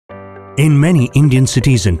In many Indian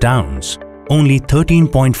cities and towns, only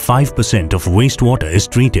 13.5% of wastewater is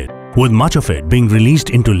treated, with much of it being released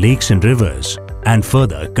into lakes and rivers and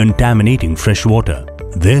further contaminating fresh water.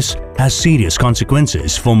 This has serious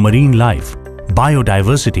consequences for marine life,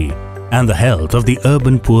 biodiversity, and the health of the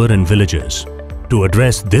urban poor and villagers. To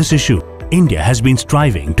address this issue, India has been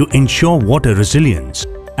striving to ensure water resilience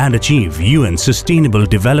and achieve UN Sustainable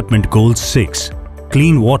Development Goals 6,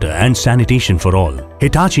 Clean Water and Sanitation for All.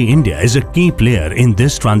 Hitachi India is a key player in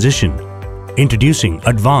this transition, introducing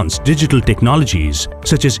advanced digital technologies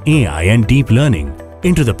such as AI and deep learning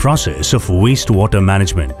into the process of wastewater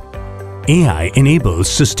management. AI enables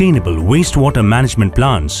sustainable wastewater management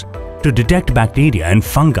plants to detect bacteria and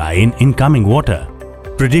fungi in incoming water,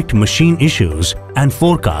 predict machine issues, and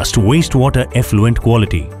forecast wastewater effluent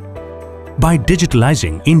quality. By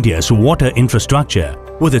digitalizing India's water infrastructure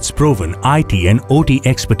with its proven IT and OT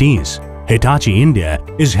expertise, Hitachi India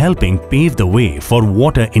is helping pave the way for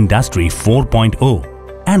Water Industry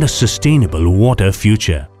 4.0 and a sustainable water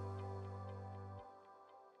future.